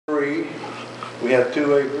agree, we have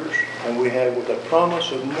 2 acres, and we have with a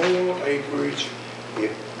promise of more acreage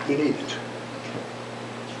if we need it.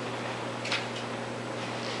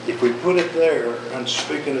 If we put it there, and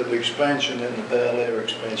speaking of expansion in the valley or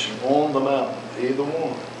expansion on the mountain, either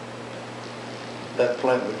one, that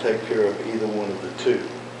plant would take care of either one of the 2.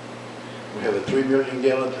 We have a 3 million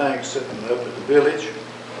gallon tank sitting up at the village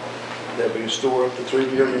that we can store up to 3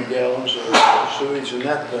 million gallons of sewage in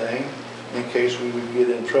that thing in case we would get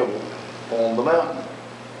in trouble on the mountain.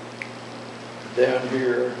 Down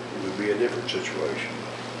here, it would be a different situation.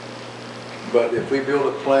 But if we build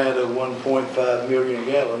a plant of 1.5 million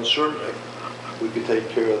gallons, certainly we could take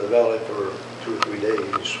care of the valley for 2 or 3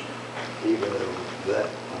 days, even though that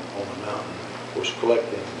on the mountain was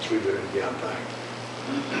collecting 3 million gallon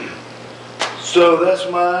tank. So that's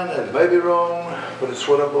mine, and may be wrong, but it's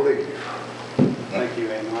what I believe. Thank you,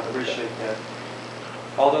 Amy. I appreciate that.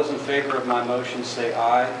 All those in favor of my motion say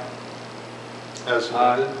aye. As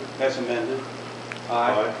amended? Aye. As amended.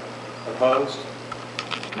 Aye. Opposed?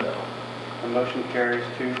 No. The motion carries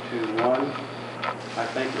 2 to 1. I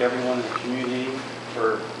thank everyone in the community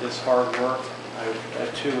for this hard work. I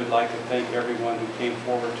too would like to thank everyone who came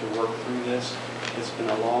forward to work through this. It's been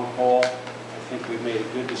a long haul. I think we've made a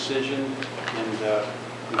good decision, and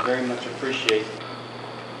we very much appreciate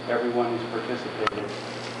everyone who's participated.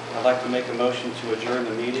 I'd like to make a motion to adjourn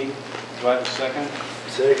the meeting. Do I have a second?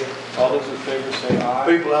 Second. All those in favor say aye.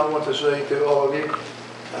 People, I want to say to all of you,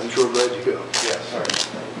 I'm sure glad you go. Yes, sorry.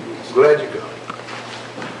 Glad you go.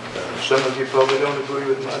 Some of you probably don't agree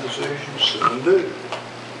with my decisions, some do.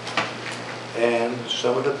 And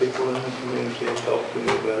some of the people in the community have talked to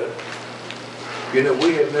me about it. You know,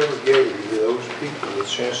 we have never gave those people the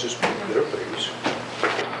chance to speak their piece.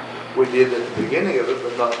 We did at the beginning of it,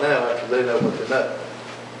 but not now, after they know what they know.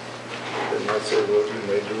 They might say, well, you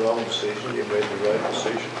made the wrong decision, you made the right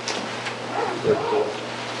decision. But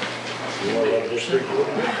you want to let this speak with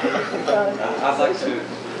me? I'd like to,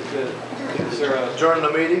 is there a, Adjourn the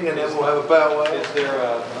meeting and then we'll have a powwow. is there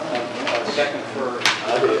a second for?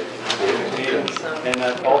 I did. And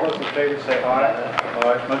all those in favor say aye.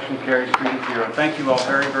 Aye. Motion carries 3 to 0. Thank you all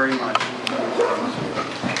very, very much.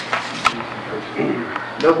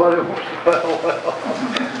 Nobody wants to powwow.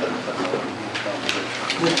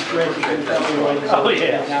 Oh,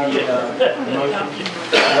 yeah.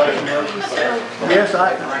 Yes,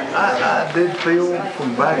 I did feel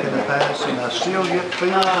from back in the past, and I still yet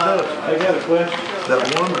feel today, I got a question.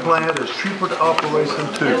 that one plant is cheaper to operate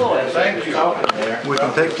than 2. Thank you. We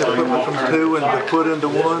can take the equipment from 2 and to put into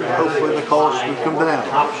 1. Hopefully the cost will come down.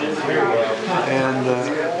 And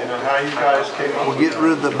How you guys came up we'll get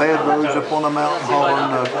rid of the bad roads up on the mountain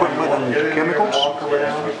hauling equipment and chemicals.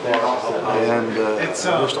 And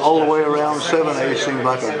just all the way around 7A seems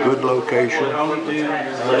like a good location. We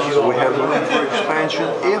have room for expansion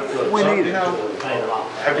if we need it.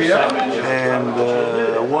 And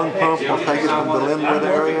one pump will take it from the Linwood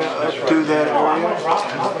area up to that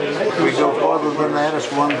area. If we go farther than that, it's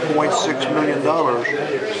 $1.6 million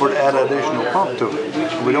for to add an additional pump to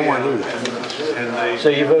it. We don't want to do that. So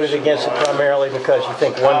you voted against it primarily because you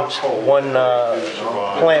think one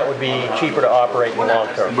plant would be cheaper to operate in the long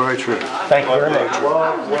term? Very true. Thank you very much.